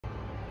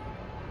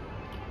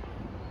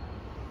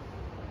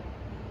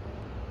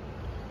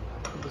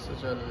this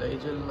is a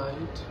laser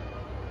light,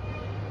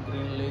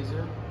 green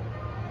laser,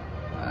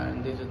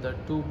 and these are the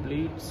two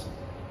bleeds,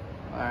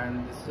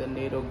 and this is a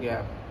narrow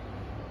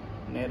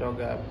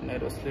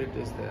slit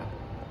is there.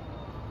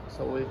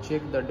 So we'll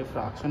check the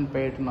diffraction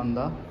pattern on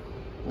the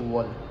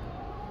wall.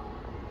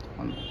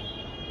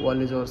 Wall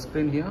is our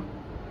screen here,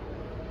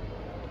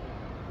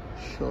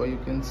 so you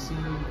can see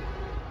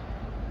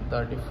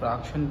the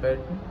diffraction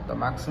pattern, the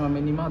maxima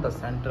minima, the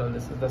central.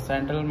 This is the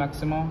central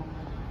maximum,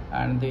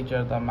 and these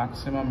are the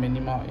maxima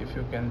minima. If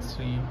you can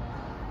see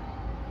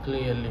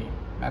clearly,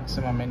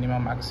 maxima minima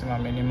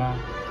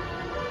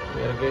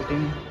we are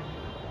getting.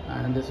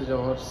 And this is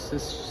our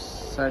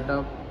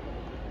setup.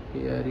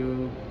 Here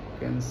you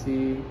can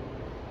see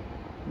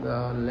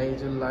the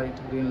laser light,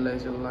 green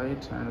laser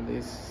light, and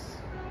this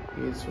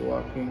is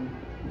working.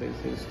 This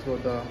is through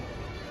the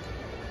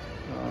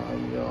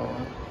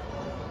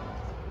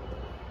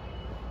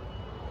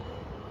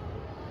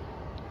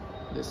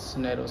this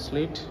narrow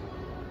slit,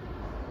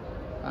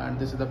 and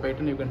this is the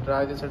pattern. You can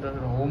try this at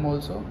home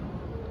also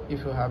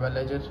if you have a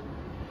laser.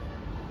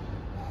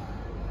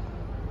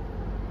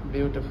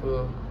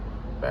 Beautiful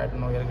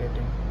pattern we are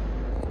getting.